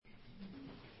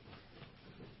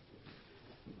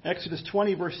Exodus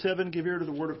 20, verse 7, give ear to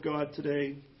the word of God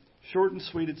today. Short and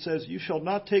sweet, it says, "You shall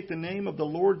not take the name of the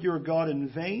Lord your God in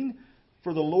vain,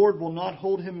 for the Lord will not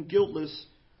hold him guiltless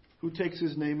who takes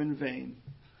his name in vain."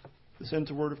 This ends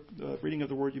the reading of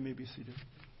the word. You may be seated.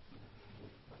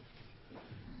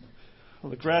 Well,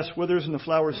 the grass withers and the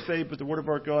flowers fade, but the word of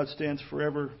our God stands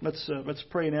forever. Let's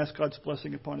pray and ask God's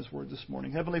blessing upon his word this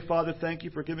morning. Heavenly Father, thank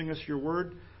you for giving us your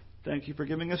word. Thank you for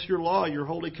giving us your law, your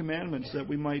holy commandments, that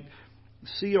we might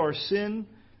see our sin,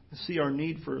 see our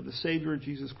need for the Savior,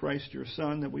 Jesus Christ, your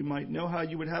Son, that we might know how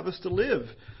you would have us to live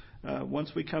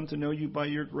once we come to know you by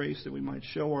your grace, that we might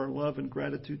show our love and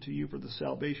gratitude to you for the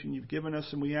salvation you've given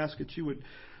us. And we ask that you would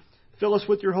fill us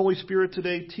with your Holy Spirit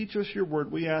today. Teach us your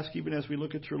word. We ask, even as we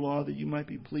look at your law, that you might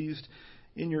be pleased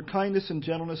in your kindness and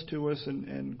gentleness to us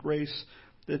and grace,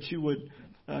 that you would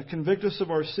convict us of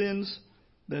our sins,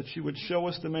 that you would show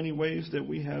us the many ways that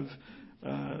we have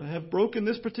broken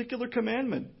this particular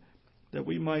commandment, that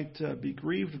we might be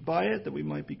grieved by it, that we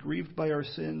might be grieved by our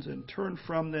sins and turn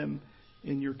from them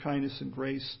in your kindness and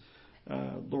grace.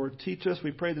 Lord, teach us.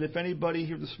 We pray that if anybody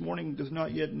here this morning does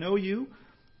not yet know you,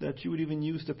 that you would even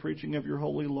use the preaching of your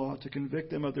holy law to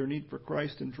convict them of their need for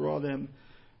Christ and draw them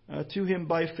to him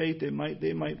by faith. They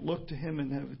might look to him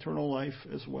and have eternal life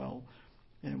as well.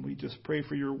 And we just pray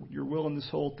for your will in this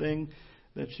whole thing,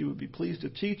 that you would be pleased to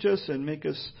teach us and make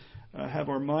us have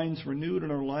our minds renewed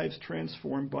and our lives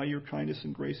transformed by your kindness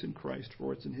and grace in Christ.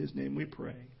 For it's in his name we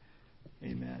pray.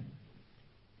 Amen.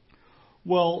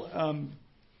 Well,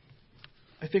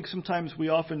 I think sometimes we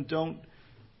often don't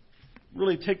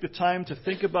really take the time to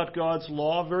think about God's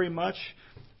law very much.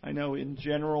 I know in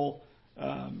general,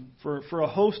 for a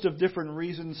host of different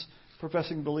reasons,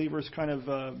 professing believers kind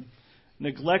of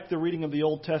neglect the reading of the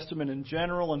Old Testament in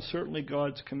general, and certainly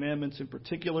God's commandments in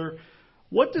particular.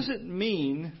 What does it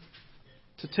mean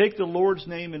to take the Lord's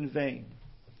name in vain?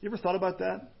 You ever thought about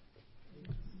that?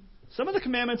 Some of the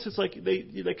commandments, it's like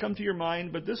they come to your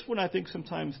mind, but this one I think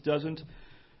sometimes doesn't.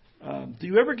 Do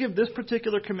you ever give this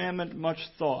particular commandment much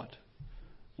thought?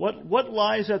 What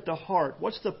lies at the heart?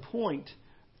 What's the point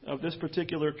of this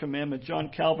particular commandment? John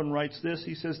Calvin writes this.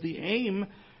 He says, The aim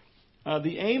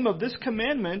of this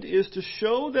commandment is to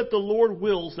show that the Lord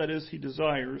wills, that is, he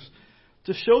desires,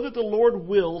 to show that the Lord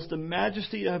wills the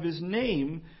majesty of his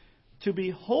name to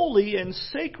be holy and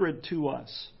sacred to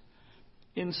us.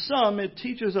 In sum, it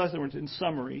teaches us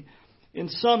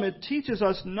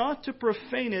not to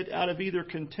profane it out of either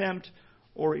contempt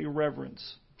or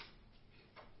irreverence.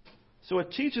 So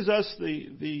it teaches us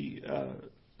the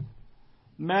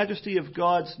majesty of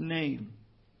God's name,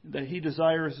 that he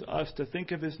desires us to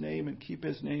think of his name and keep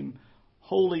his name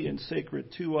holy and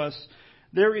sacred to us.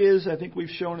 There is, I think we've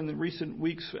shown in the recent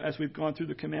weeks as we've gone through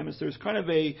the commandments, there's kind of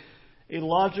a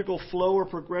logical flow or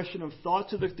progression of thought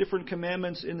to the different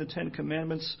commandments in the Ten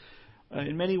Commandments.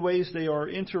 In many ways they are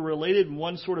interrelated and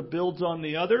one sort of builds on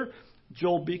the other.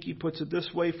 Joel Beakey puts it this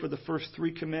way for the first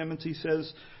three commandments. He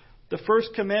says, the first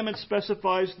commandment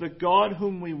specifies the God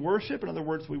whom we worship. In other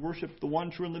words, we worship the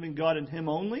one true and living God and him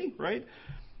only, right?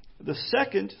 The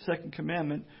second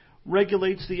commandment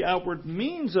regulates the outward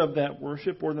means of that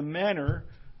worship, or the manner.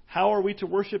 How are we to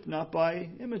worship? Not by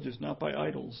images, not by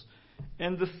idols.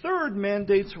 And the third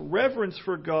mandates reverence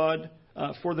for God,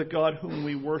 for the God whom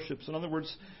we worship. So in other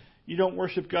words, you don't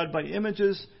worship God by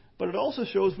images, but it also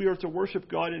shows we are to worship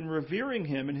God in revering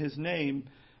him and his name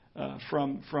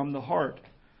from the heart.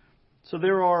 So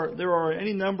there are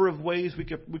any number of ways we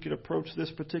could approach this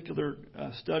particular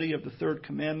study of the third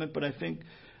commandment, but I think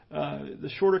the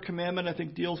shorter commandment I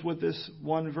think deals with this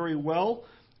one very well.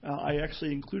 I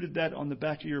actually included that on the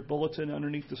back of your bulletin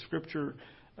underneath the scripture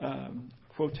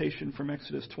quotation from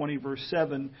Exodus 20 verse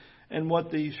 7. And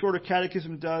what the shorter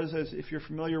catechism does, as if you're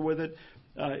familiar with it,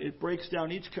 it breaks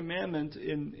down each commandment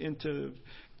into,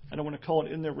 I don't want to call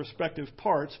it in their respective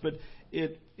parts, but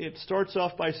it starts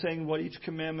off by saying what each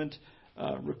commandment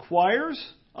requires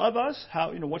of us,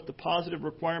 what the positive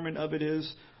requirement of it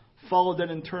is, followed then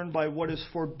in turn by what is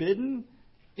forbidden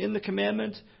in the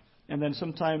commandment, and then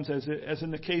sometimes, as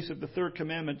in the case of the third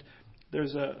commandment,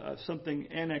 there's something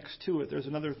annexed to it. There's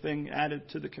another thing added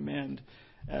to the command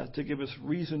to give us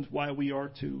reasons why we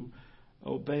are to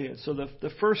obey it. So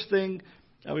the first thing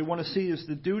we want to see is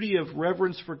the duty of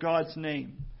reverence for God's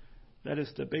name. That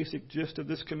is the basic gist of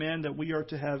this command, that we are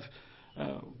to have,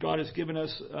 God has given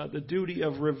us the duty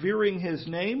of revering his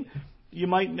name. You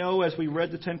might know, as we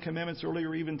read the Ten Commandments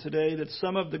earlier, even today, that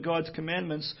some of the God's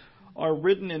commandments are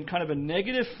written in kind of a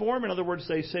negative form. In other words,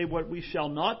 they say what we shall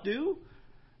not do,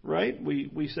 right?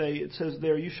 We say, it says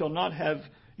there, you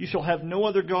shall have no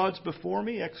other gods before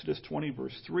me, Exodus 20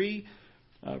 verse 3.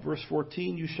 Verse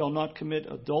 14, you shall not commit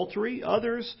adultery.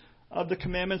 Others of the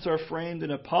commandments are framed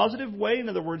in a positive way. In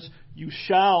other words, you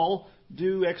shall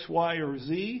do X, Y, or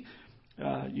Z.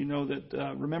 You know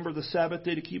that remember the Sabbath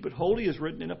day to keep it holy is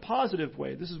written in a positive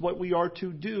way. This is what we are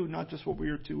to do, not just what we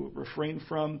are to refrain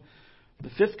from. The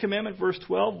fifth commandment, verse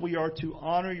 12, we are to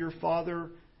honor your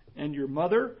father and your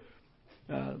mother.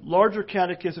 Larger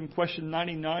Catechism, question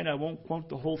 99. I won't quote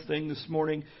the whole thing this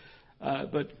morning,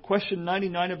 but question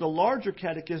 99 of the Larger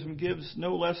Catechism gives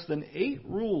no less than 8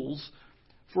 rules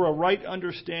for a right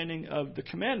understanding of the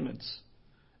commandments.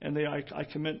 And I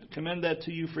commend that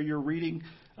to you for your reading.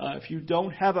 If you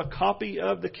don't have a copy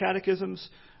of the catechisms,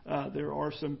 there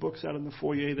are some books out in the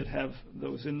foyer that have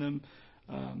those in them.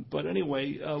 But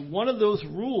anyway, one of those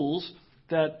rules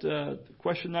that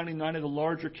question 99 of the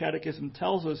Larger Catechism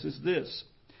tells us is this: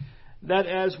 that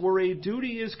as where a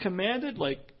duty is commanded,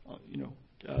 like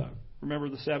remember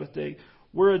the Sabbath day,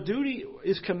 where a duty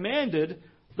is commanded,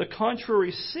 the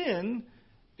contrary sin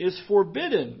is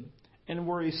forbidden, and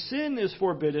where a sin is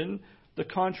forbidden, the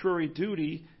contrary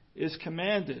duty is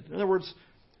commanded. In other words,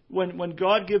 when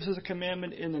God gives us a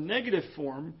commandment in the negative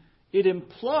form, it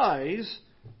implies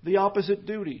the opposite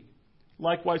duty.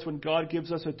 Likewise, when God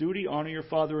gives us a duty, honor your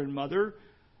father and mother,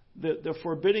 the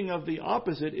forbidding of the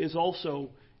opposite is also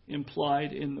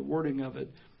implied in the wording of it.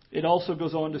 It also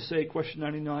goes on to say, question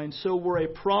 99, so where a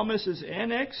promise is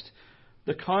annexed,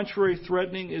 the contrary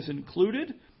threatening is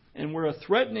included, and where a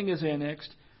threatening is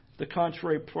annexed, the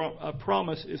contrary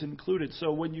promise is included.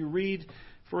 So when you read,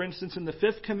 for instance, in the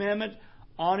fifth commandment,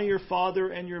 honor your father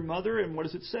and your mother, and what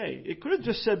does it say? It could have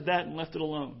just said that and left it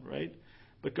alone, right?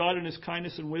 But God in His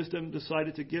kindness and wisdom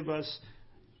decided to give us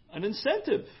an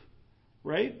incentive,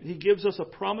 right? He gives us a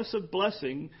promise of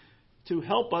blessing to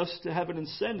help us to have an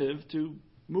incentive to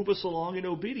move us along in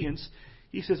obedience.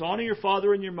 He says, honor your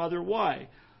father and your mother. Why?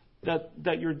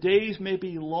 That your days may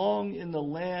be long in the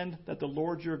land that the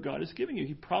Lord your God is giving you.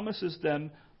 He promises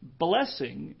them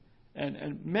blessing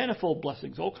and manifold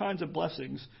blessings, all kinds of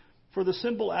blessings, for the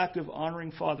simple act of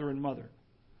honoring father and mother.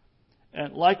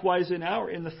 And likewise in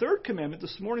the third commandment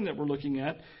this morning that we're looking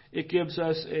at, it gives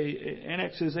us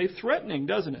annexes a threatening,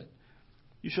 doesn't it?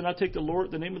 You shall not take the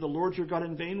name of the Lord your God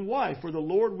in vain. Why? For the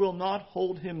Lord will not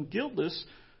hold him guiltless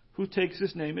who takes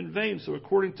his name in vain. So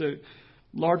according to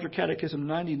Larger Catechism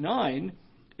 99,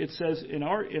 it says in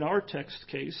our text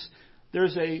case,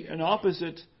 there's an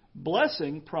opposite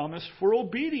blessing promised for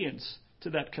obedience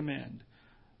to that command,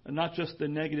 and not just the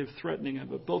negative threatening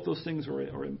of it. Both those things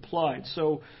are implied.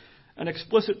 So an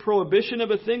explicit prohibition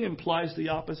of a thing implies the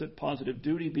opposite positive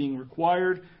duty being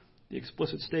required. The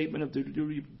explicit statement of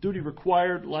duty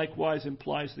required likewise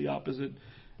implies the opposite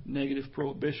negative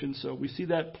prohibition. So we see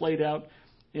that played out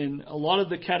in a lot of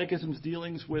the catechism's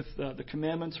dealings with the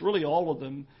commandments, really all of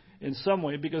them in some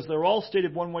way, because they're all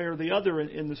stated one way or the other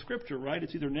in the Scripture, right?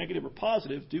 It's either negative or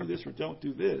positive, do this or don't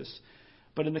do this.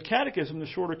 But in the catechism, the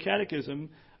shorter catechism,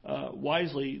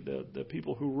 wisely, the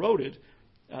people who wrote it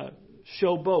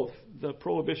show both the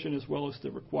prohibition as well as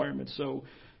the requirement. So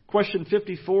question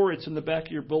 54, it's in the back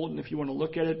of your bulletin if you want to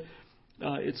look at it.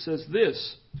 It says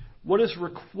this: what is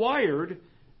required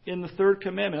in the third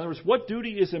commandment? In other words, what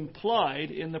duty is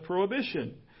implied in the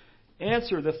prohibition?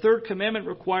 Answer: the third commandment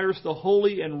requires the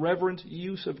holy and reverent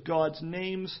use of God's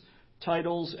names,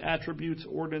 titles, attributes,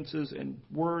 ordinances, and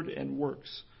word and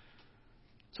works.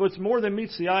 So it's more than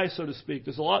meets the eye, so to speak.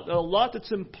 There's a lot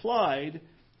that's implied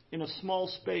in a small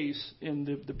space in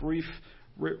the brief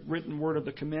written word of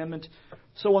the commandment.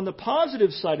 So on the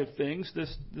positive side of things,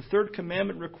 the third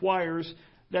commandment requires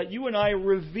that you and I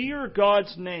revere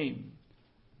God's name.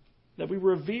 That we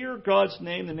revere God's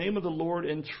name, the name of the Lord,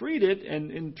 and treat it,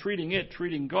 and in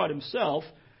treating God Himself,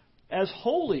 as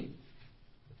holy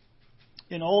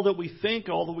in all that we think,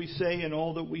 all that we say, and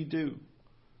all that we do.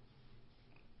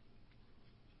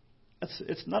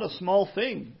 It's not a small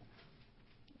thing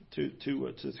to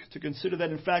consider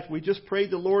that. In fact, we just prayed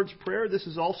the Lord's Prayer. This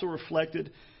is also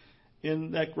reflected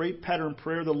in that great pattern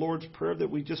prayer, the Lord's Prayer,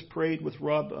 that we just prayed with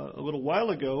Rob a little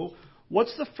while ago.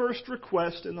 What's the first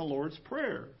request in the Lord's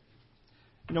Prayer?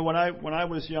 You know, when I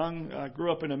was young, I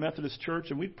grew up in a Methodist church,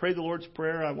 and we'd pray the Lord's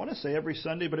Prayer, I want to say every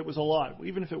Sunday, but it was a lot.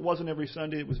 Even if it wasn't every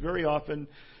Sunday, it was very often.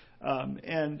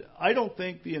 And I don't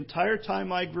think the entire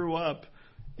time I grew up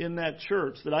in that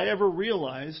church that I ever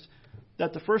realized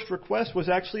that the first request was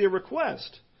actually a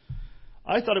request.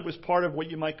 I thought it was part of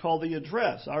what you might call the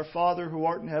address. Our Father who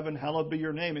art in heaven, hallowed be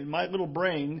your name. In my little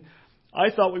brain,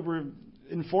 I thought we were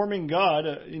informing God,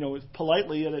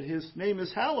 politely that His name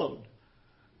is hallowed.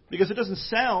 Because it doesn't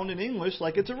sound in English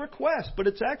like it's a request, but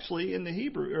it's actually in the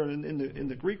Hebrew, or in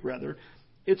the Greek rather,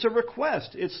 It's a request.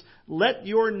 It's, let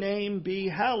your name be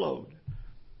hallowed.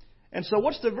 And so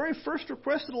what's the very first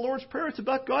request of the Lord's Prayer? It's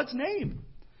about God's name.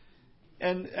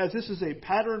 And as this is a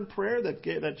pattern prayer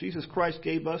that Jesus Christ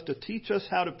gave us to teach us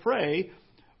how to pray,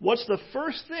 what's the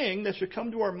first thing that should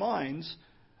come to our minds,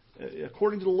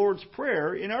 according to the Lord's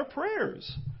Prayer, in our prayers?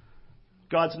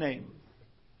 God's name.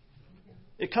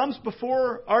 It comes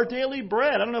before our daily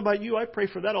bread. I don't know about you, I pray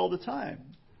for that all the time.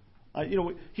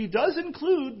 He does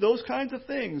include those kinds of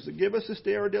things that give us this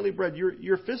day our daily bread.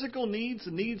 Your physical needs,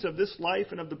 the needs of this life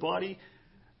and of the body,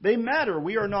 they matter.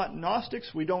 We are not Gnostics.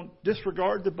 We don't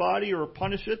disregard the body or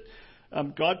punish it.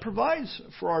 God provides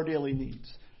for our daily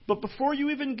needs. But before you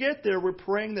even get there, we're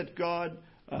praying that God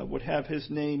would have His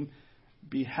name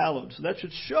be hallowed. So that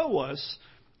should show us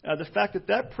the fact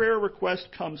that prayer request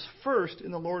comes first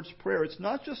in the Lord's Prayer. It's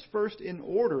not just first in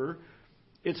order,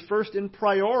 it's first in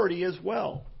priority as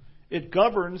well. It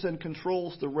governs and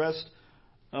controls the rest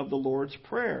of the Lord's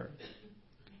Prayer.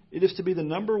 It is to be the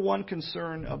number one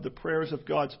concern of the prayers of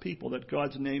God's people, that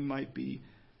God's name might be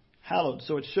hallowed.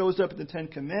 So it shows up in the Ten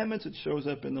Commandments, it shows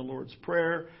up in the Lord's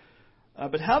Prayer.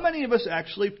 But how many of us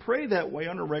actually pray that way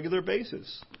on a regular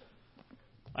basis?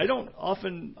 I don't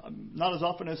often, not as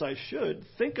often as I should,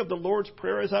 think of the Lord's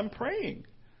Prayer as I'm praying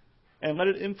and let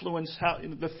it influence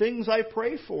the things I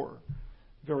pray for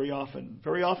very often.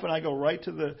 Very often I go right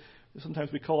to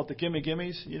sometimes we call it the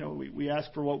gimme-gimmes. We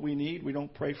ask for what we need. We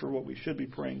don't pray for what we should be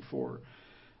praying for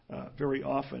very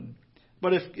often.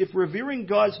 But if revering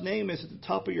God's name is at the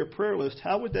top of your prayer list,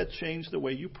 how would that change the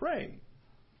way you pray?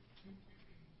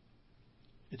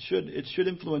 It should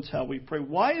influence how we pray.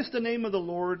 Why is the name of the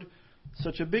Lord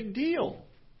such a big deal?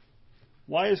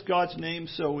 Why is God's name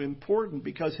so important?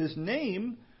 Because His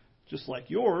name, just like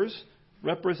yours,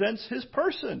 represents His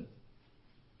person.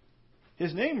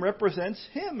 His name represents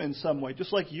Him in some way,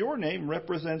 just like your name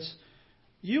represents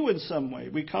you in some way.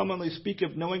 We commonly speak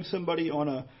of knowing somebody on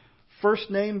a first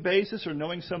name basis or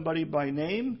knowing somebody by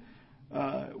name.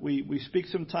 We speak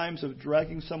sometimes of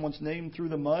dragging someone's name through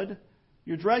the mud.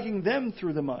 You're dragging them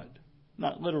through the mud.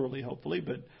 Not literally, hopefully,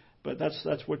 but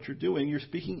that's what you're doing. You're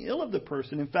speaking ill of the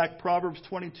person. In fact, Proverbs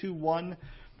 22:1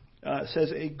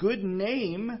 says, a good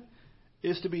name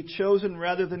is to be chosen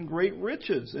rather than great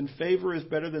riches, and favor is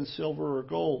better than silver or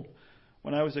gold.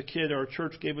 When I was a kid, our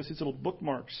church gave us these little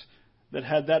bookmarks that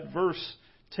had that verse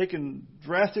taken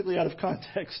drastically out of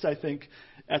context, I think,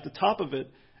 at the top of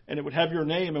it, and it would have your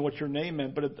name and what your name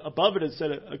meant, but above it said,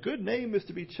 a good name is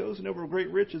to be chosen over great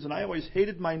riches, and I always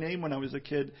hated my name when I was a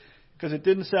kid because it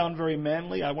didn't sound very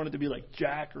manly. I wanted to be like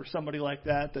Jack or somebody like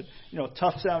that, a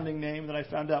tough-sounding name. That I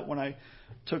found out when I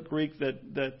took Greek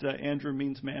that Andrew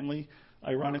means manly.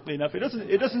 Ironically enough, it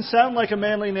doesn't sound like a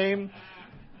manly name,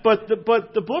 but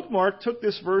the bookmark took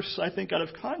this verse, I think, out of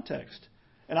context,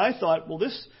 and I thought, well,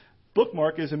 this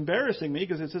bookmark is embarrassing me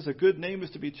because it says a good name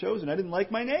is to be chosen. I didn't like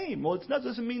my name. Well, it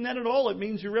doesn't mean that at all. It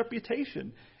means your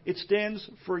reputation. It stands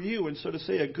for you, and so to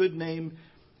say a good name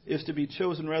is to be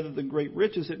chosen rather than great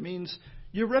riches, it means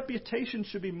your reputation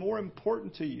should be more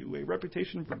important to you, a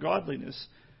reputation for godliness,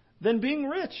 than being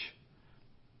rich.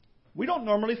 We don't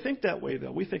normally think that way,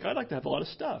 though. We think, I'd like to have a lot of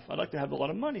stuff. I'd like to have a lot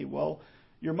of money. Well,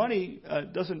 your money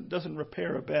doesn't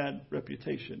repair a bad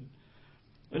reputation.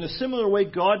 In a similar way,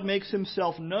 God makes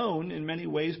Himself known in many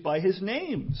ways by His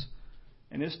names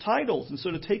and His titles. And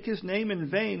so to take His name in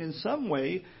vain in some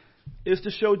way is to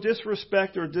show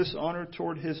disrespect or dishonor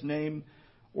toward His name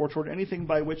or toward anything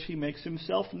by which He makes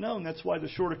Himself known. That's why the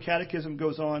Shorter Catechism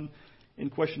goes on in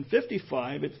question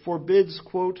 55. It forbids,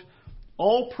 quote,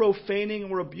 all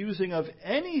profaning or abusing of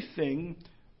anything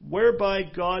whereby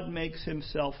God makes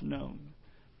Himself known.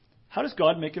 How does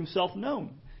God make Himself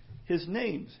known? His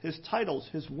names, His titles,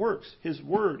 His works, His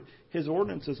word, His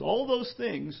ordinances, all those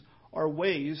things are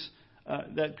ways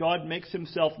that God makes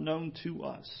Himself known to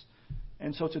us.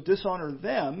 And so to dishonor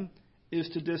them is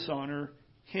to dishonor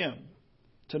Him.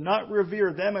 To not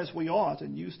revere them as we ought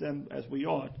and use them as we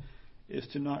ought is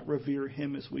to not revere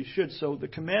Him as we should. So the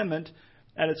commandment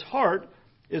at its heart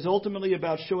is ultimately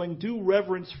about showing due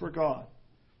reverence for God.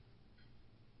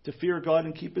 To fear God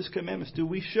and keep His commandments. Do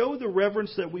we show the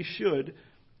reverence that we should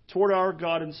toward our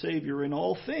God and Savior in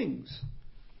all things?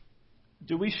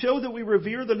 Do we show that we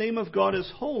revere the name of God as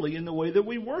holy in the way that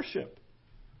we worship?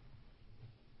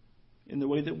 In the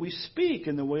way that we speak?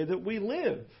 In the way that we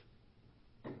live?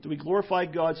 Do we glorify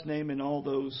God's name in all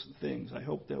those things? I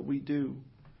hope that we do.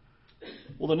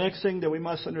 Well, the next thing that we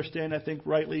must understand, I think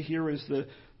rightly here, is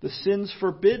the sins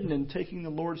forbidden in taking the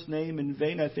Lord's name in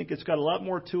vain. I think it's got a lot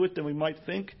more to it than we might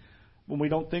think when we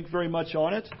don't think very much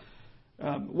on it.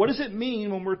 What does it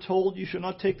mean when we're told you shall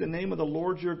not take the name of the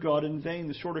Lord your God in vain?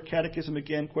 The Shorter Catechism,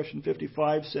 again, question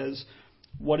 55 says,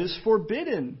 what is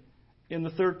forbidden in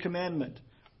the third commandment?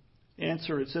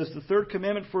 Answer, it says the third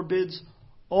commandment forbids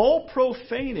all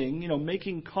profaning,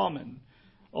 making common,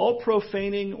 all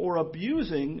profaning or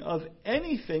abusing of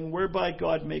anything whereby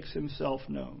God makes himself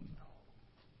known.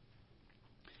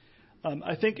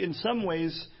 I think in some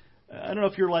ways, I don't know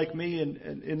if you're like me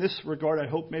in this regard, I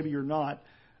hope maybe you're not.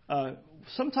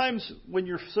 Sometimes when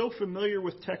you're so familiar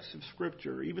with texts of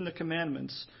Scripture, even the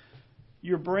commandments,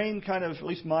 your brain kind of, at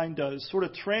least mine does, sort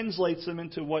of translates them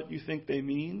into what you think they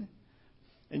mean.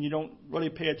 And you don't really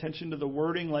pay attention to the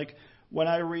wording. Like when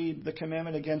I read the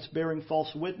commandment against bearing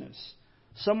false witness,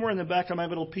 somewhere in the back of my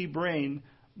little pea brain,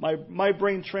 my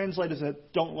brain translates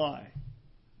it, don't lie.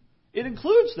 It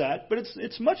includes that, but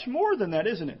it's much more than that,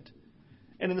 isn't it?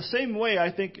 And in the same way,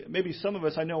 I think maybe some of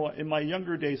us, I know in my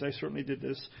younger days I certainly did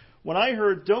this. When I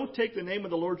heard, don't take the name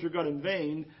of the Lord your God in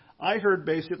vain, I heard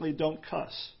basically, don't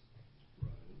cuss.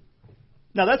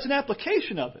 Now that's an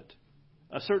application of it.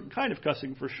 A certain kind of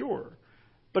cussing for sure.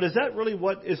 But is that really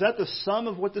is that the sum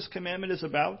of what this commandment is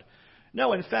about?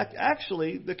 No, in fact,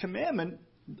 actually, the commandment,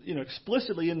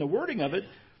 explicitly in the wording of it,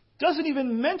 doesn't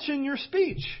even mention your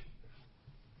speech.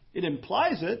 It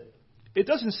implies it. It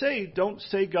doesn't say, don't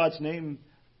say God's name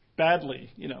badly,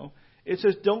 It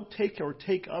says, don't take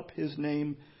up his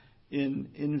name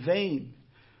in vain.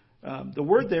 The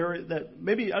word there, that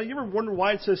maybe, you ever wonder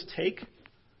why it says take?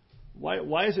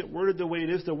 Why is it worded the way it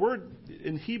is? The word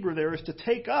in Hebrew there is to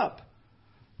take up,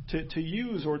 to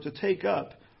use or to take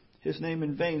up his name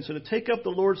in vain. So to take up the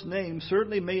Lord's name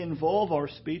certainly may involve our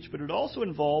speech, but it also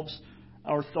involves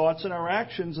our thoughts and our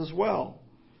actions as well.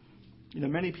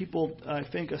 Many people, I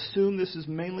think, assume this is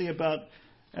mainly about,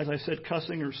 as I said,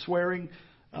 cussing or swearing.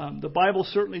 The Bible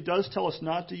certainly does tell us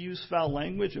not to use foul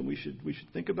language, and we should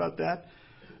think about that.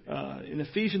 In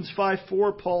Ephesians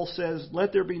 5:4, Paul says,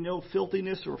 let there be no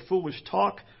filthiness or foolish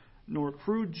talk, nor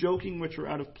crude joking which are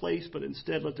out of place, but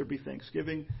instead let there be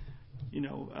thanksgiving.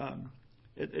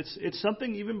 It's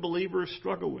something even believers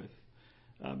struggle with.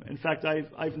 In fact,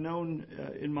 I've known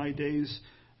in my days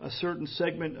a certain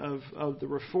segment of the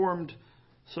Reformed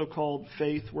so-called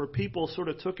faith where people sort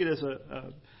of took it as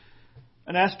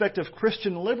an aspect of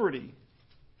Christian liberty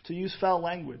to use foul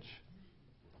language.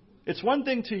 It's one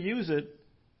thing to use it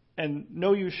and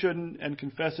know you shouldn't and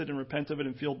confess it and repent of it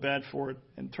and feel bad for it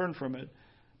and turn from it.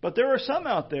 But there are some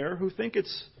out there who think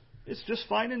it's just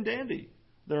fine and dandy.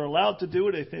 They're allowed to do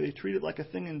it. They treat it like a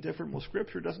thing indifferent. Well,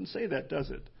 Scripture doesn't say that, does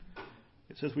it?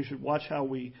 It says we should watch how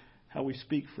we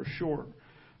speak for sure.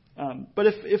 But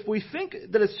if we think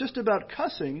that it's just about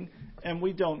cussing and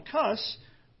we don't cuss,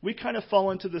 we kind of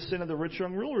fall into the sin of the rich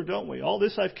young ruler, don't we? All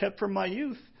this I've kept from my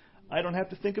youth. I don't have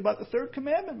to think about the third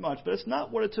commandment much. But it's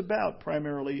not what it's about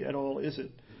primarily at all, is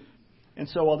it? And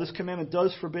so while this commandment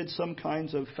does forbid some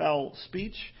kinds of foul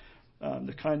speech,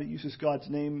 the kind that uses God's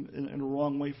name in a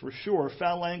wrong way for sure,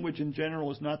 foul language in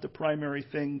general is not the primary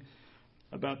thing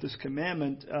about this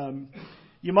commandment.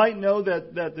 You might know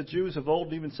that the Jews of old,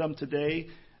 and even some today,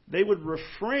 they would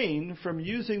refrain from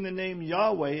using the name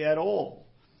Yahweh at all.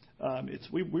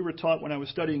 We were taught when I was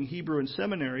studying Hebrew in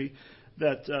seminary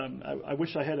that I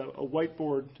wish I had a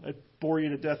whiteboard. I'd bore you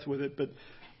to death with it. But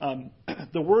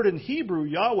the word in Hebrew,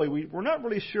 Yahweh, we're not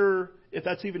really sure if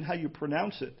that's even how you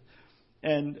pronounce it.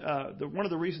 And one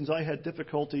of the reasons I had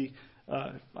difficulty,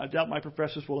 I doubt my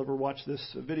professors will ever watch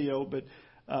this video, but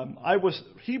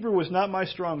Hebrew was not my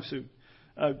strong suit.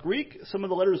 Greek, some of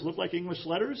the letters look like English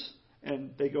letters,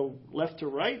 and they go left to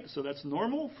right, so that's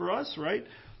normal for us, right?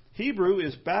 Hebrew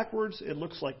is backwards. It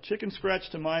looks like chicken scratch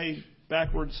to my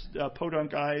backwards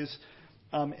podunk eyes.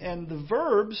 And the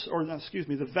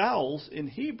the vowels in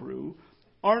Hebrew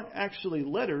aren't actually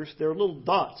letters. They're little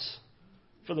dots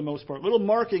for the most part, little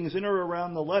markings in or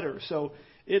around the letter. So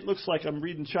it looks like I'm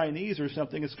reading Chinese or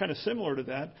something. It's kind of similar to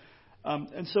that.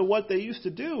 And so what they used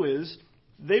to do is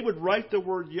they would write the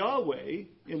word Yahweh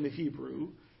in the Hebrew,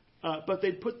 but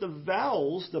they'd put the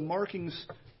vowels, the markings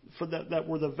for that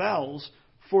were the vowels,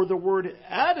 for the word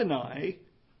Adonai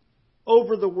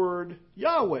over the word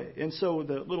Yahweh. And so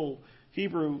the little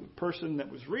Hebrew person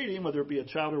that was reading, whether it be a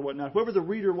child or whatnot, whoever the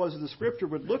reader was of the Scripture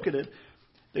would look at it.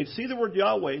 They'd see the word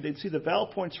Yahweh. They'd see the vowel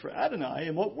points for Adonai.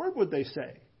 And what word would they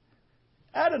say?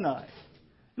 Adonai.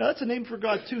 Now, that's a name for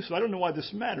God, too, so I don't know why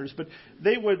this matters. But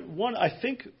they would, I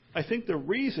think the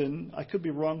reason, I could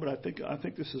be wrong, but I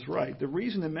think this is right. The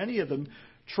reason that many of them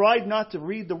tried not to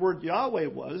read the word Yahweh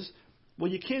was, well,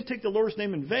 you can't take the Lord's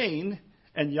name in vain,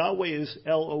 and Yahweh is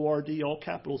Lord, all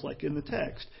capitals like in the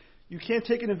text. You can't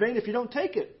take it in vain if you don't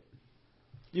take it.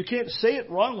 You can't say it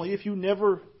wrongly if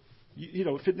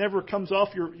if it never comes off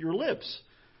your lips.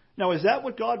 Now, is that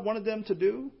what God wanted them to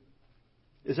do?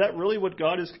 Is that really what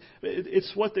God is?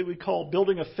 It's what they would call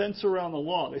building a fence around the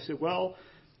law. They say, well,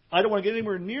 I don't want to get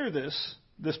anywhere near this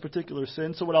particular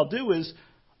sin, so what I'll do is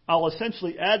I'll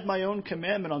essentially add my own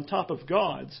commandment on top of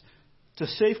God's to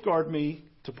safeguard me,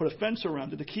 to put a fence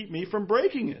around it, to keep me from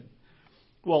breaking it.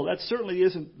 Well, that certainly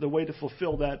isn't the way to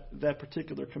fulfill that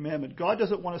particular commandment. God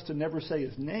doesn't want us to never say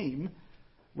His name,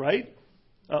 right?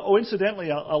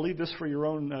 Incidentally, I'll leave this for your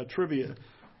own trivia.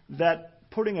 That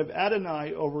putting of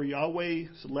Adonai over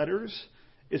Yahweh's letters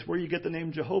is where you get the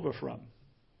name Jehovah from.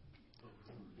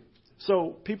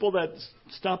 So people that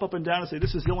stomp up and down and say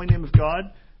this is the only name of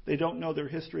God, they don't know their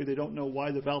history. They don't know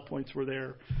why the vowel points were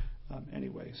there.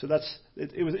 Anyway, so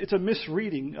it's a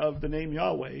misreading of the name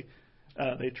Yahweh.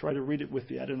 They try to read it with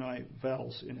the Adonai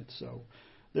vowels in it. So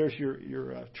there's your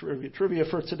trivia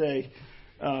for today.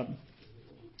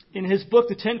 In his book,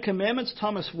 The Ten Commandments,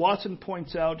 Thomas Watson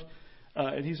points out,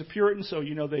 and he's a Puritan, so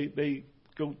they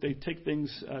take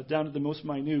things down to the most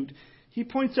minute. He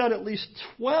points out at least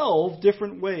 12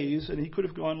 different ways, and he could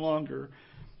have gone longer,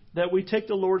 that we take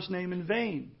the Lord's name in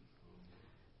vain.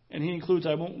 And he includes,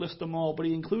 I won't list them all, but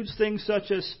he includes things such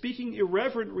as speaking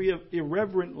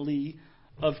irreverently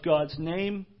of God's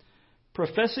name,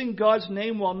 professing God's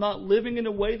name while not living in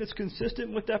a way that's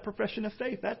consistent with that profession of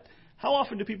faith. How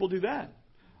often do people do that?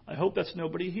 I hope that's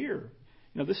nobody here.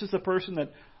 This is the person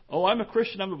that, I'm a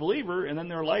Christian, I'm a believer, and then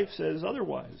their life says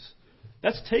otherwise.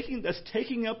 That's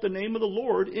taking up the name of the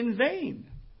Lord in vain,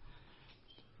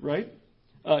 right?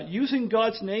 Using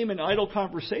God's name in idle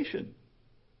conversation.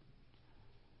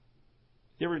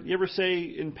 You ever say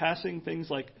in passing things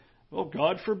like, "Oh,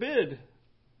 God forbid,"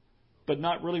 but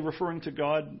not really referring to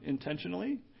God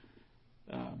intentionally?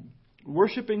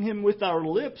 Worshipping Him with our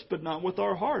lips, but not with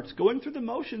our hearts. Going through the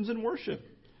motions in worship.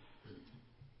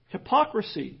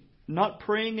 Hypocrisy. Not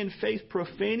praying in faith,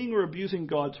 profaning or abusing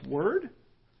God's word.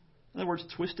 In other words,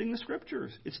 twisting the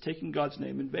Scriptures. It's taking God's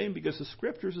name in vain because the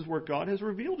Scriptures is where God has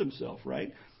revealed Himself,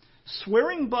 right?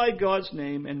 Swearing by God's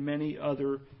name and many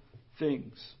other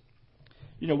things.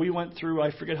 We went through,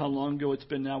 I forget how long ago it's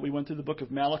been now, we went through the book of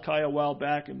Malachi a while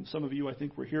back, and some of you, I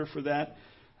think, were here for that.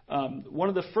 One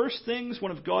of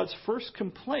God's first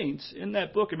complaints in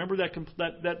that book, remember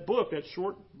that book, that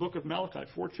short book of Malachi,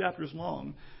 4 chapters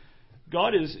long,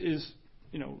 God is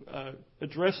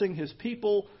addressing His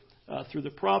people through the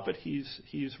prophet.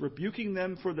 He's rebuking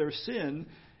them for their sin,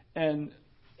 and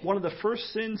one of the first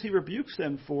sins He rebukes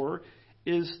them for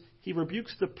is He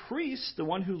rebukes the priest, the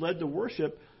one who led the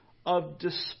worship, of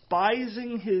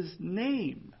despising His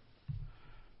name.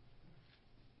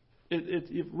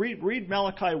 Read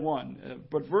Malachi 1,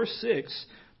 but verse 6,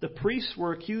 the priests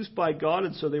were accused by God,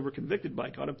 and so they were convicted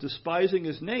by God of despising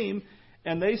His name,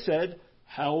 and they said,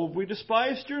 "How have we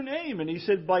despised your name?" And He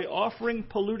said, by offering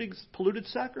polluted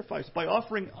sacrifice, by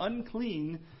offering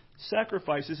unclean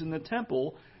sacrifices in the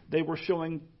temple, they were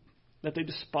showing that they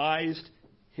despised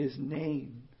His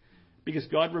name. Because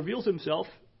God reveals Himself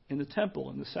in the temple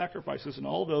and the sacrifices and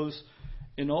all those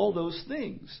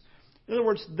things. In other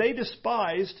words, they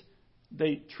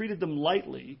treated them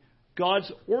lightly, God's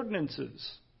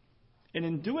ordinances. And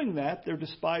in doing that, they're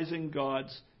despising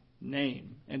God's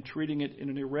name and treating it in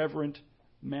an irreverent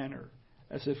manner,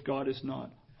 as if God is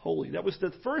not holy. That was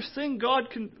the first thing God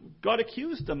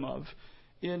accused them of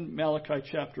in Malachi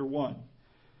chapter 1.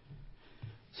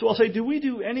 So I'll say, do we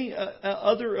do any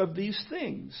other of these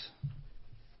things?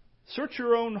 Search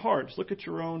your own hearts. Look at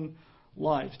your own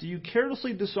lives. Do you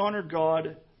carelessly dishonor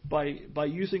God by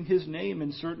using His name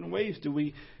in certain ways? Do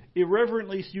we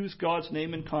irreverently use God's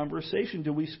name in conversation?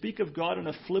 Do we speak of God in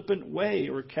a flippant way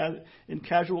or in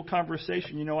casual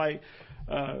conversation? I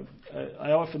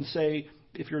often say,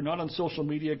 if you're not on social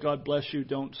media, God bless you,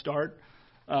 don't start.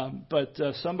 But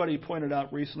somebody pointed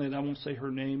out recently, and I won't say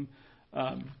her name,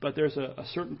 but there's a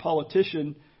certain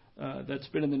politician that's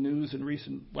been in the news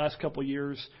in last couple of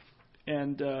years,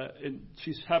 and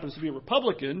she happens to be a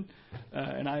Republican,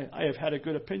 and I have had a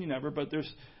good opinion of her. But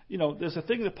there's a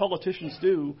thing that politicians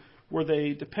do where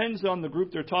they depends on the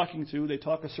group they're talking to, they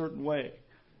talk a certain way,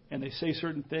 and they say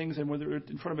certain things, and when they're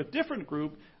in front of a different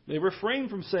group, they refrain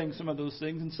from saying some of those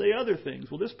things and say other things.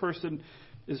 Well, this person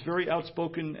is very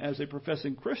outspoken as a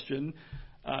professing Christian,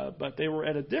 but they were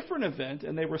at a different event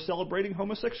and they were celebrating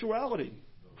homosexuality.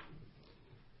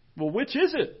 Well, which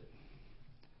is it?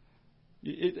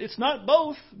 It's not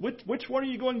both. Which one are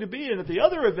you going to be? And at the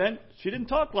other event, she didn't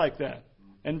talk like that,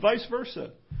 and vice versa.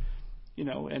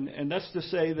 And that's to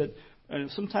say that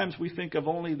sometimes we think of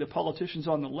only the politicians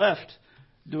on the left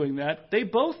doing that. They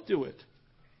both do it.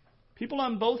 People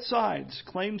on both sides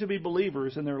claim to be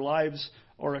believers, and their lives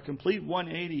are a complete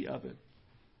 180 of it.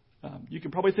 You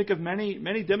can probably think of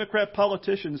many Democrat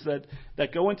politicians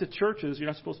that go into churches. You're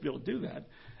not supposed to be able to do that,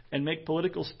 and make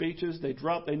political speeches. They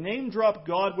name drop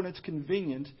God when it's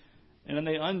convenient, and then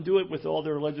they undo it with all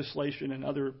their legislation and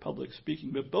other public speaking.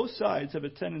 But both sides have a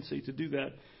tendency to do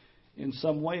that in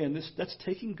some way, and that's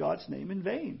taking God's name in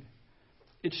vain.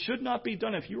 It should not be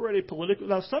done. If you are at a political...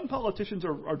 Now, some politicians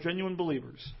are genuine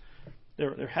believers.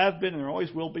 There have been and there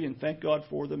always will be, and thank God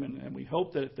for them, and we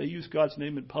hope that if they use God's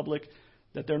name in public,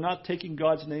 that they're not taking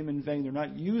God's name in vain. They're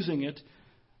not using it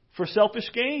for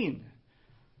selfish gain.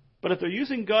 But if they're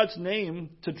using God's name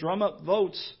to drum up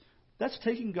votes, that's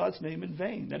taking God's name in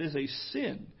vain. That is a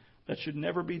sin that should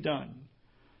never be done.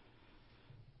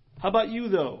 How about you,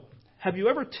 though? Have you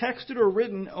ever texted or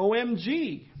written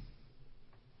OMG?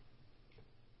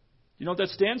 You know what that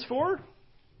stands for?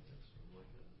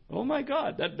 Oh my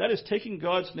God. That is taking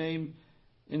God's name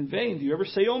in vain. Do you ever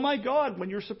say, oh my God, when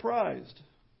you're surprised?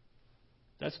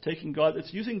 That's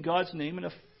it's using God's name in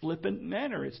a flippant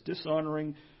manner. It's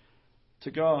dishonoring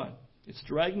to God. It's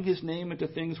dragging His name into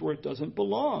things where it doesn't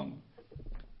belong.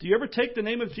 Do you ever take the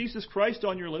name of Jesus Christ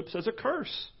on your lips as a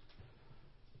curse?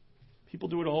 People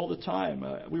do it all the time.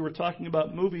 We were talking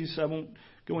about movies. I won't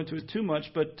go into it too much,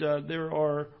 but there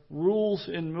are rules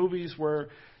in movies where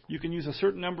you can use a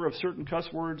certain number of certain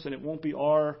cuss words and it won't be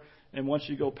R, and once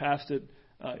you go past it,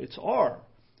 it's R.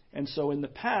 And so in the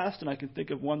past, and I can think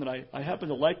of one that I happen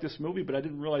to like this movie, but I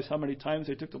didn't realize how many times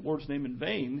they took the Lord's name in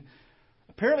vain.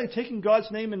 Apparently taking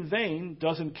God's name in vain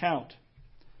doesn't count.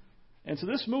 And so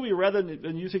this movie, rather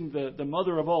than using the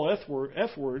mother of all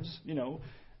F words,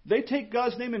 they take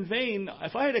God's name in vain.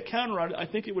 If I had a counter on it, I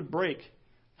think it would break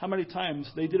how many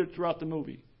times they did it throughout the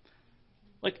movie.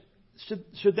 Like,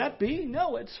 should that be?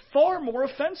 No, it's far more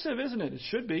offensive, isn't it? It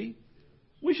should be.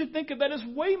 We should think of that as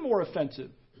way more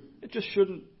offensive. It just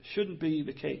shouldn't be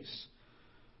the case.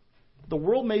 The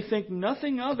world may think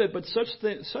nothing of it, but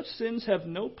such sins have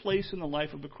no place in the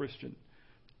life of a Christian.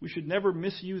 We should never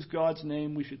misuse God's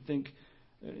name. We should think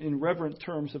in reverent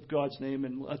terms of God's name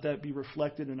and let that be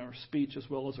reflected in our speech as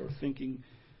well as our thinking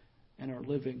and our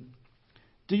living.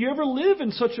 Do you ever live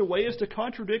in such a way as to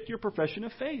contradict your profession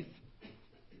of faith?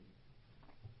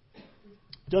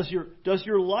 Does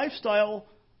your lifestyle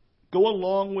go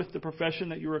along with the profession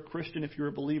that you're a Christian if you're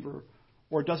a believer,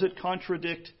 or does it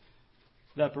contradict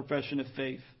that profession of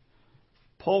faith?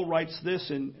 Paul writes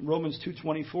this in Romans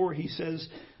 2:24. He says,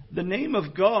 the name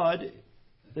of God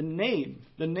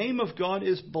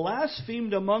is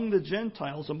blasphemed among the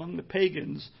Gentiles, among the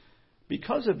pagans,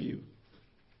 because of you.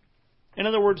 In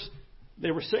other words,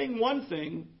 they were saying one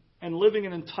thing and living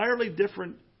an entirely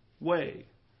different way.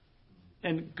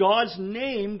 And God's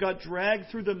name got dragged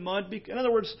through the mud. In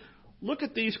other words, look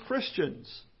at these Christians.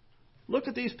 Look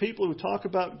at these people who talk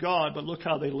about God, but look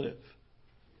how they live.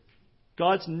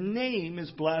 God's name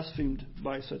is blasphemed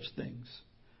by such things.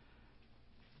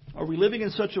 Are we living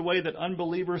in such a way that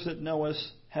unbelievers that know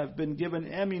us have been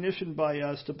given ammunition by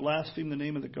us to blaspheme the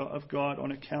name of God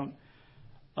on account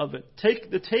of it?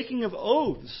 The taking of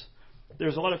oaths.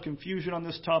 There's a lot of confusion on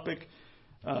this topic.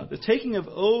 The taking of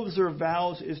oaths or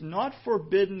vows is not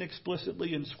forbidden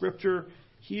explicitly in Scripture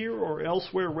here or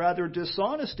elsewhere. Rather,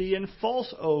 dishonesty and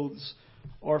false oaths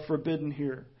are forbidden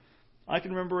here. I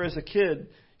can remember as a kid,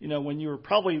 when you were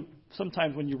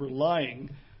sometimes when you were lying,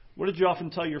 what did you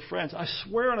often tell your friends? I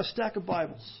swear on a stack of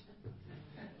Bibles.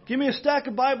 Give me a stack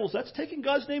of Bibles. That's taking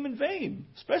God's name in vain,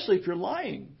 especially if you're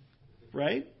lying,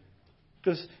 right?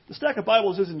 Because the stack of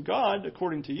Bibles isn't God,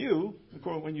 according to you,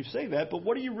 when you say that. But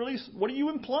what are you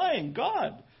implying?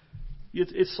 God.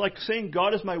 It's like saying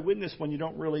God is my witness when you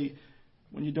don't really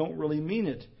mean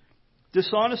it.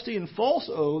 Dishonesty and false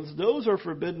oaths, those are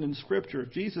forbidden in Scripture.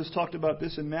 Jesus talked about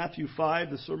this in Matthew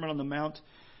 5, the Sermon on the Mount.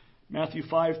 Matthew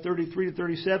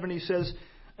 5:33-37, he says,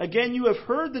 again, you have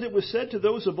heard that it was said to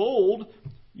those of old,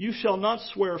 you shall not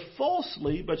swear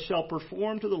falsely, but shall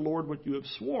perform to the Lord what you have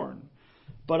sworn.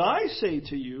 But I say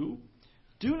to you,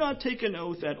 do not take an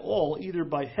oath at all, either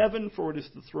by heaven, for it is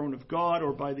the throne of God,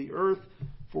 or by the earth,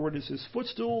 for it is His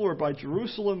footstool, or by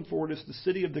Jerusalem, for it is the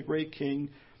city of the great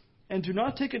King. And do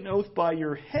not take an oath by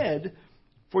your head,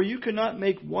 for you cannot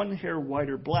make one hair white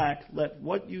or black. Let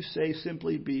what you say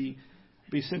simply be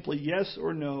simply yes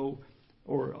or no,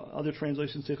 or other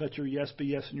translations say let your yes be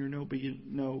yes and your no be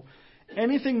no.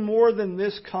 Anything more than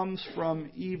this comes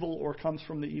from evil or comes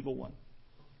from the evil one.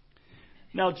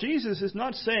 Now, Jesus is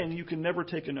not saying you can never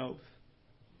take an oath.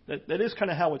 That is kind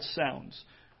of how it sounds.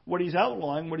 What He's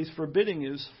outlawing, what He's forbidding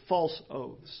is false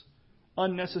oaths.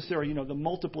 Unnecessary, the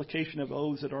multiplication of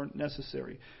oaths that aren't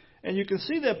necessary. And you can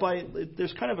see that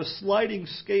there's kind of a sliding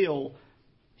scale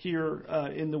here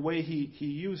in the way he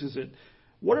uses it.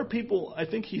 What are people, I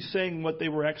think he's saying what they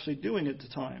were actually doing at the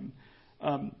time.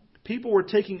 People were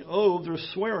taking oaths or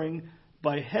swearing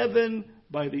by heaven,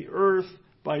 by the earth,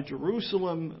 by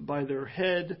Jerusalem, by their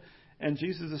head. And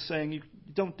Jesus is saying, you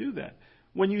don't do that.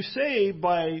 When you say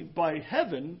by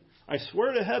heaven, I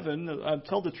swear to heaven, I'll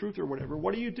tell the truth or whatever,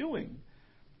 what are you doing?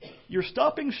 You're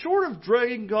stopping short of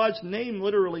dragging God's name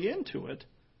literally into it,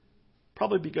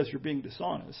 probably because you're being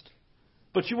dishonest.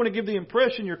 But you want to give the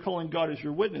impression you're calling God as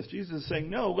your witness. Jesus is saying,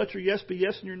 no, let your yes be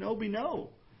yes and your no be no.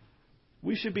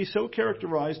 We should be so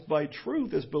characterized by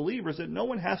truth as believers that no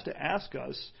one has to ask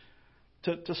us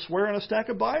to swear on a stack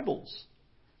of Bibles.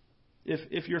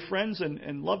 If your friends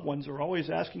and loved ones are always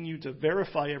asking you to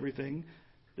verify everything,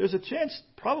 there's a chance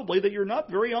probably that you're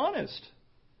not very honest.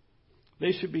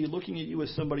 They should be looking at you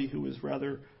as somebody who is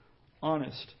rather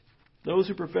honest. Those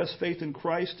who profess faith in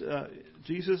Christ,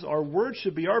 Jesus, our word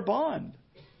should be our bond.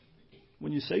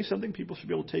 When you say something, people should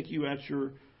be able to take you at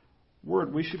your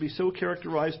word. We should be so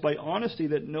characterized by honesty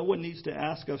that no one needs to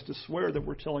ask us to swear that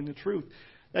we're telling the truth.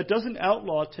 That doesn't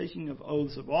outlaw taking of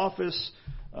oaths of office,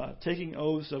 taking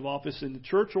oaths of office in the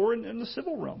church or in the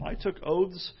civil realm. I took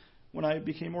oaths when I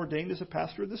became ordained as a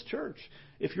pastor of this church.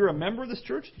 If you're a member of this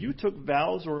church, you took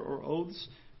vows or oaths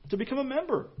to become a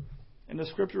member. And the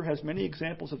Scripture has many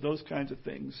examples of those kinds of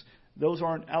things. Those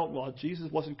aren't outlawed. Jesus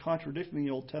wasn't contradicting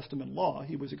the Old Testament law.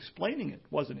 He was explaining it,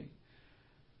 wasn't he?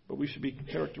 But we should be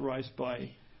characterized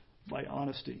by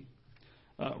honesty.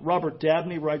 Robert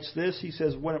Dabney writes this. He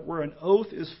says, where an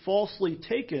oath is falsely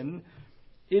taken,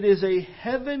 it is a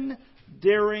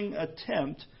heaven-daring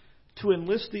attempt to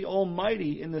enlist the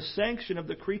Almighty in the sanction of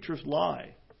the creature's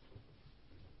lie.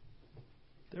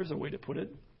 There's a way to put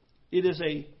it. It is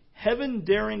a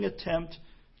heaven-daring attempt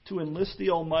to enlist the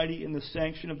Almighty in the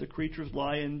sanction of the creature's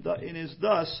lie, and is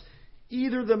thus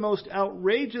either the most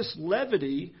outrageous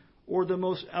levity or the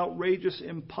most outrageous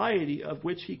impiety of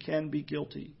which he can be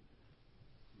guilty.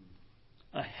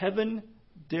 A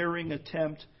heaven-daring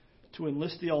attempt to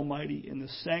enlist the Almighty in the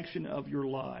sanction of your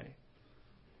lie.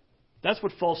 That's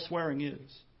what false swearing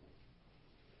is.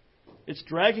 It's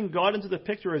dragging God into the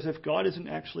picture as if God isn't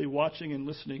actually watching and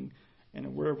listening and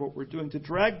aware of what we're doing. To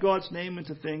drag God's name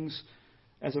into things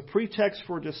as a pretext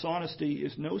for dishonesty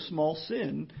is no small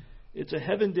sin. It's a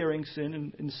heaven-daring sin.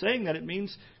 And in saying that, it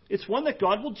means it's one that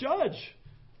God will judge.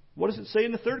 What does it say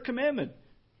in the third commandment?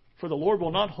 For the Lord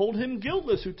will not hold him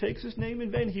guiltless who takes his name in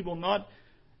vain. He will not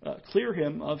clear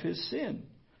him of his sin.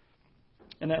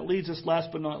 And that leads us, last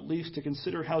but not least, to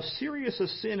consider how serious a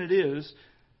sin it is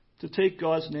to take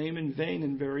God's name in vain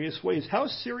in various ways. How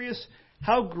serious,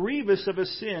 how grievous of a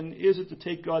sin is it to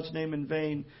take God's name in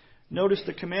vain? Notice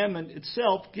the commandment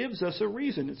itself gives us a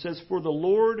reason. It says, for the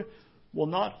Lord will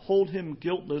not hold him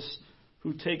guiltless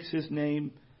who takes his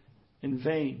name in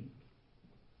vain.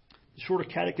 The Shorter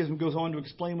Catechism goes on to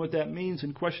explain what that means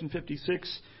in question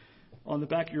 56 on the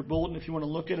back of your bulletin. If you want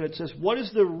to look at it, it says, what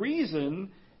is the reason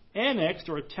annexed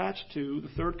or attached to the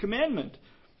third commandment?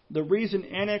 The reason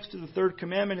annexed to the third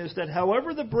commandment is that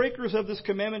however the breakers of this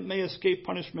commandment may escape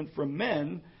punishment from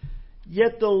men,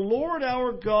 yet the Lord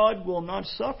our God will not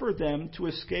suffer them to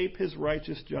escape his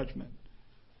righteous judgment.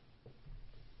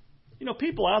 You know,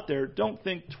 people out there don't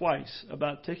think twice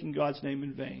about taking God's name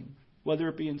in vain, whether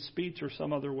it be in speech or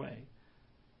some other way.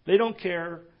 They don't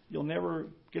care. You'll never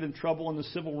get in trouble in the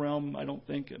civil realm, I don't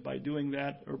think, by doing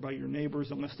that, or by your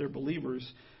neighbors unless they're believers.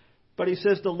 But he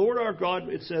says, the Lord our God,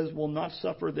 it says, will not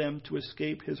suffer them to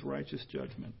escape his righteous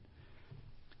judgment.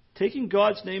 Taking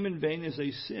God's name in vain is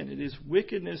a sin. It is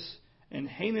wickedness and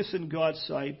heinous in God's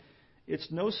sight. It's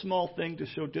no small thing to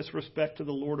show disrespect to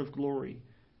the Lord of glory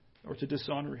or to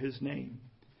dishonor his name.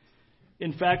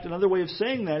 In fact, another way of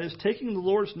saying that is taking the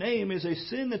Lord's name is a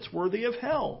sin that's worthy of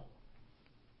hell.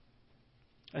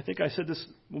 I think I said this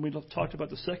when we talked about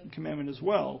the second commandment as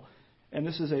well. And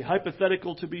this is a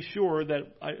hypothetical, to be sure,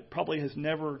 that it's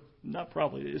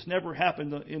never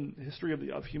happened in the history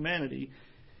of humanity.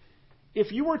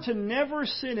 If you were to never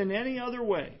sin in any other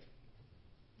way,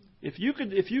 if you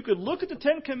could look at the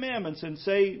Ten Commandments and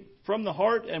say from the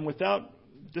heart and without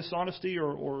dishonesty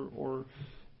or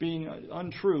being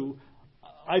untrue,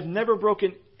 I've never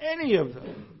broken any of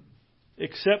them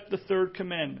except the third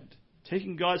commandment,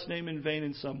 taking God's name in vain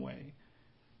in some way,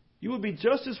 you would be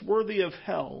just as worthy of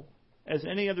hell as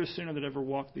any other sinner that ever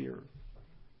walked the earth.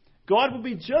 God will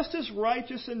be just as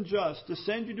righteous and just to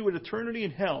send you to an eternity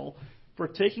in hell for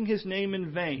taking his name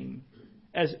in vain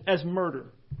as murder.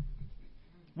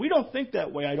 We don't think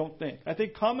that way, I don't think. I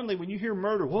think commonly when you hear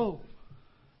murder, whoa,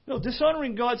 no,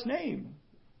 dishonoring God's name.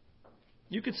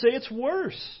 You could say it's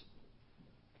worse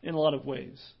in a lot of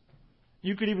ways.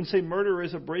 You could even say murder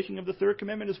is a breaking of the third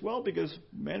commandment as well, because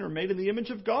men are made in the image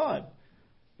of God.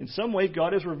 In some way,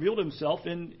 God has revealed himself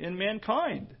in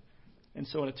mankind. And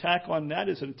so an attack on that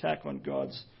is an attack on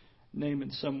God's name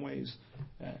in some ways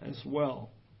as well.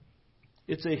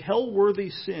 It's a hell-worthy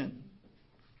sin.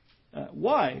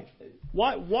 Why?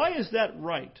 Why is that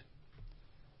right?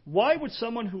 Why would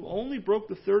someone who only broke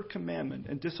the third commandment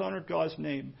and dishonored God's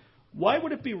name, why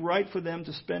would it be right for them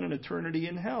to spend an eternity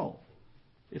in hell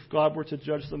if God were to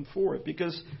judge them for it?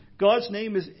 Because God's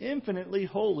name is infinitely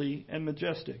holy and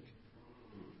majestic.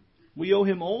 We owe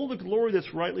him all the glory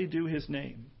that's rightly due his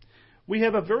name. We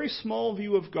have a very small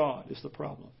view of God is the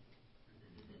problem.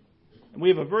 And when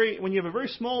you have a very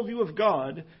small view of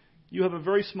God, you have a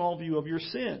very small view of your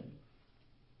sin.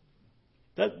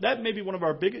 That may be one of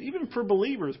our biggest, even for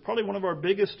believers, probably one of our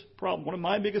biggest problems. One of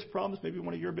my biggest problems, maybe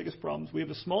one of your biggest problems. We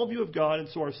have a small view of God, and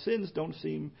so our sins don't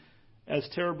seem as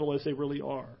terrible as they really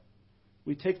are.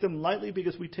 We take them lightly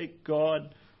because we take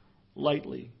God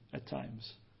lightly at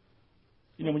times.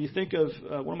 You know, when you think of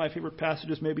one of my favorite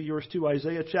passages, maybe yours too,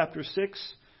 Isaiah chapter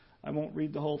 6. I won't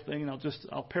read the whole thing, and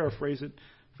I'll paraphrase it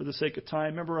for the sake of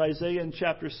time. Remember Isaiah in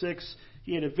chapter 6,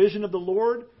 he had a vision of the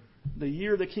Lord. The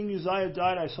year that King Uzziah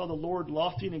died, I saw the Lord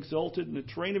lofty and exalted, and the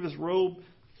train of his robe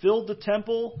filled the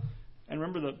temple. And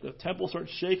remember, the temple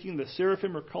starts shaking. The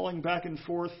seraphim are calling back and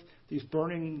forth, these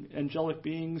burning angelic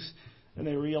beings. And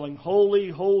they were yelling, "Holy,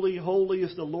 holy, holy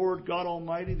is the Lord God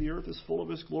Almighty. The earth is full of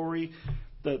his glory."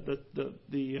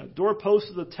 The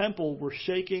doorposts of the temple were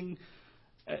shaking,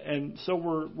 and so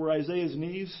were Isaiah's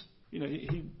knees. You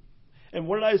know, and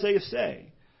what did Isaiah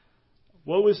say?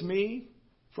 "Woe is me,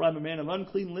 for I am a man of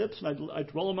unclean lips, and I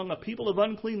dwell among a people of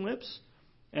unclean lips,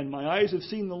 and my eyes have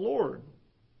seen the Lord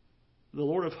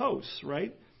of hosts,"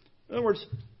 right? In other words,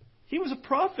 he was a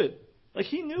prophet. Like,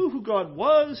 he knew who God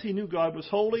was, he knew God was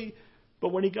holy, but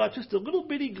when he got just a little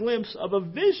bitty glimpse of a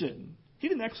vision, he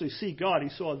didn't actually see God, he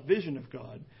saw a vision of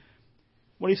God.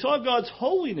 When he saw God's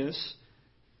holiness,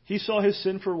 he saw his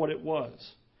sin for what it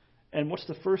was. And what's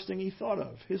the first thing he thought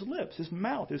of? His lips, his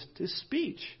mouth, his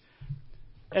speech.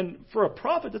 And for a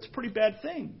prophet, that's a pretty bad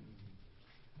thing,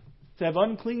 to have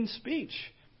unclean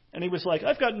speech. And he was like,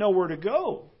 "I've got nowhere to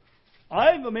go.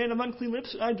 I'm a man of unclean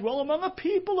lips, and I dwell among a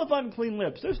people of unclean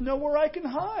lips. There's nowhere I can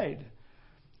hide."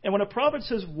 And when a prophet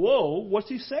says, "Woe," what's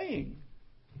he saying?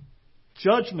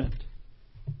 Judgment.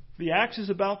 The axe is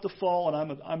about to fall,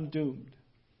 and I'm doomed.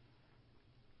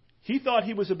 He thought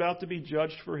he was about to be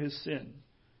judged for his sin.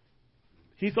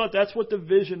 He thought that's what the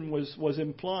vision was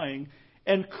implying.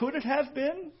 And could it have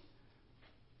been?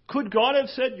 Could God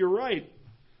have said, "You're right.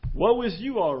 Woe is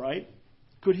you, all right"?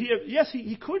 Could he have? Yes,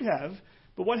 he could have.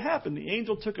 But what happened? The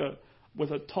angel took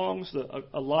with a tongs,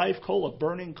 a live coal, a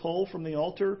burning coal from the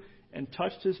altar, and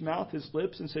touched his mouth, his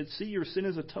lips, and said, "See, your sin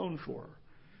is atoned for."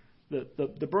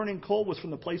 The burning coal was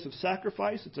from the place of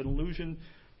sacrifice. It's an allusion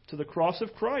to the cross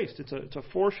of Christ. It's a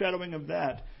foreshadowing of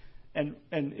that. And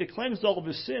it cleansed all of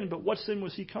his sin, but what sin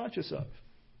was he conscious of?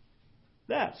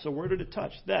 That. So where did it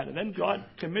touch? That. And then God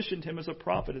commissioned him as a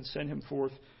prophet and sent him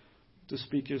forth to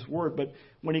speak his word. But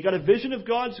when he got a vision of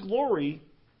God's glory,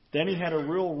 then he had a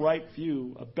real right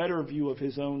view, a better view of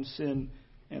his own sin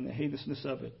and the heinousness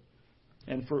of it.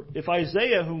 And if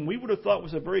Isaiah, whom we would have thought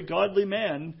was a very godly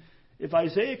man, if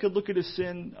Isaiah could look at his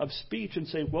sin of speech and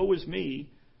say, "Woe is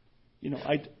me,"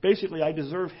 I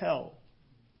deserve hell.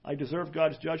 I deserve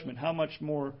God's judgment. How much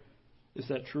more is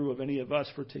that true of any of us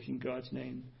for taking God's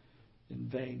name in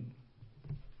vain?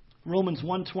 Romans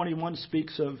 1:21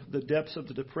 speaks of the depths of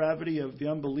the depravity of the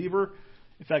unbeliever.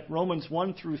 In fact, Romans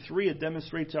 1-3, it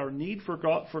demonstrates our need for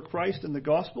Christ and the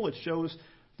gospel. It shows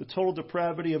the total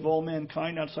depravity of all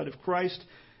mankind outside of Christ.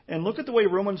 And look at the way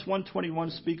Romans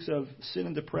 1:21 speaks of sin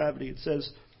and depravity. It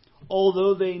says,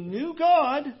 although they knew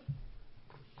God,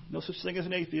 no such thing as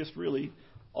an atheist really,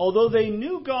 although they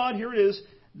knew God, here it is,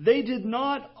 they did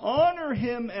not honor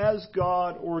him as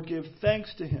God or give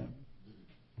thanks to him.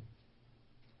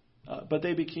 But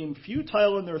they became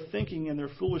futile in their thinking, and their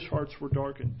foolish hearts were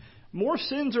darkened. More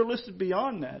sins are listed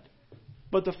beyond that.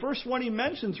 But the first one he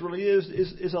mentions really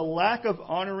is a lack of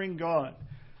honoring God.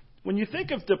 When you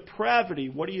think of depravity,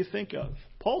 what do you think of?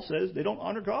 Paul says they don't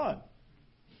honor God.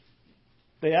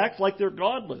 They act like they're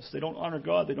godless. They don't honor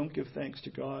God. They don't give thanks to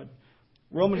God.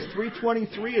 Romans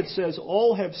 3:23, it says,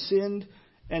 all have sinned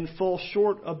and fall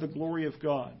short of the glory of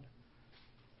God.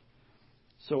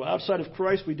 So outside of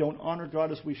Christ, we don't honor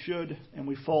God as we should, and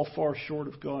we fall far short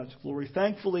of God's glory.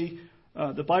 Thankfully,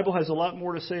 the Bible has a lot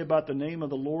more to say about the name of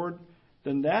the Lord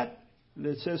than that.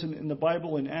 It says in the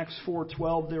Bible in Acts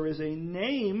 4:12, there is a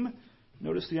name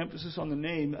Notice the emphasis on the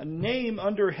name. A name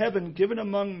under heaven given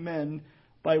among men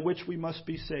by which we must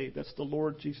be saved. That's the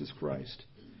Lord Jesus Christ,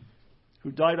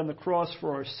 who died on the cross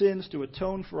for our sins to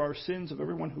atone for our sins of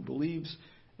everyone who believes,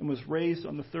 and was raised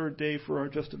on the third day for our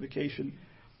justification.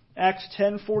 Acts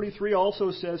 10:43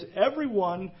 also says,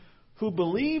 everyone who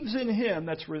believes in him,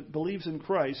 believes in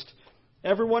Christ,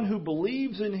 everyone who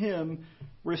believes in him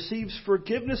receives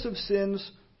forgiveness of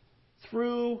sins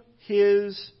through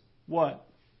his what?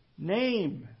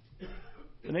 Name.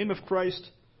 The name of Christ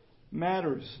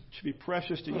matters. It should be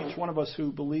precious to each one of us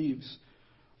who believes.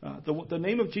 The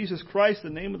name of Jesus Christ, the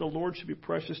name of the Lord, should be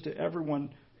precious to everyone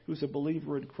who's a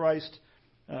believer in Christ.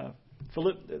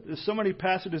 There's so many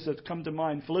passages that come to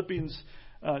mind. Philippians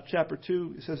chapter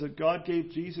 2 says that God gave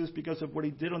Jesus, because of what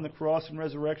he did on the cross and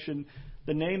resurrection,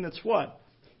 the name that's what?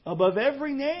 Above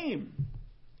every name.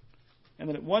 And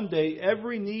that one day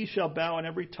every knee shall bow and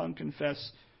every tongue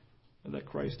confess that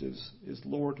Christ is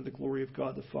Lord, to the glory of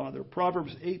God the Father.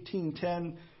 Proverbs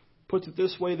 18:10 puts it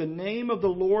this way: the name of the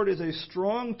Lord is a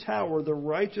strong tower. The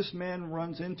righteous man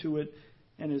runs into it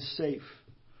and is safe.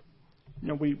 You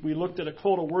know, we looked at a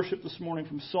call to worship this morning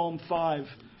from Psalm 5.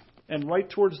 And right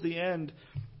towards the end,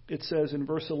 it says in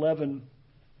verse 11,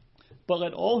 but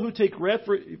let all who take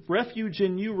refuge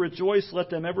in you rejoice. Let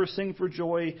them ever sing for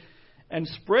joy. And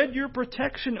spread your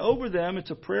protection over them.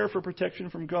 It's a prayer for protection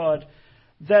from God.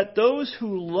 That those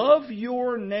who love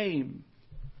your name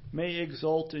may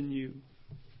exult in you.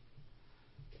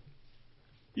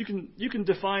 You can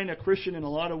define a Christian in a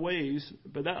lot of ways,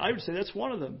 but I would say that's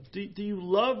one of them. Do you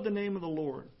love the name of the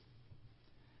Lord?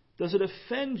 Does it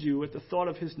offend you at the thought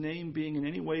of his name being in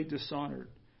any way dishonored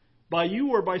by you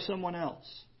or by someone else?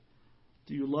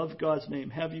 Do you love God's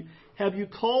name? Have you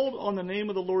called on the name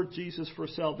of the Lord Jesus for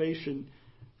salvation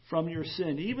from your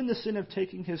sin, even the sin of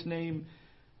taking his name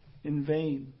in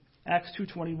vain? Acts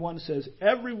 2:21 says,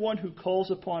 everyone who calls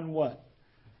upon what?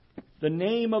 The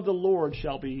name of the Lord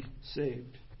shall be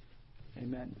saved.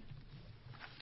 Amen.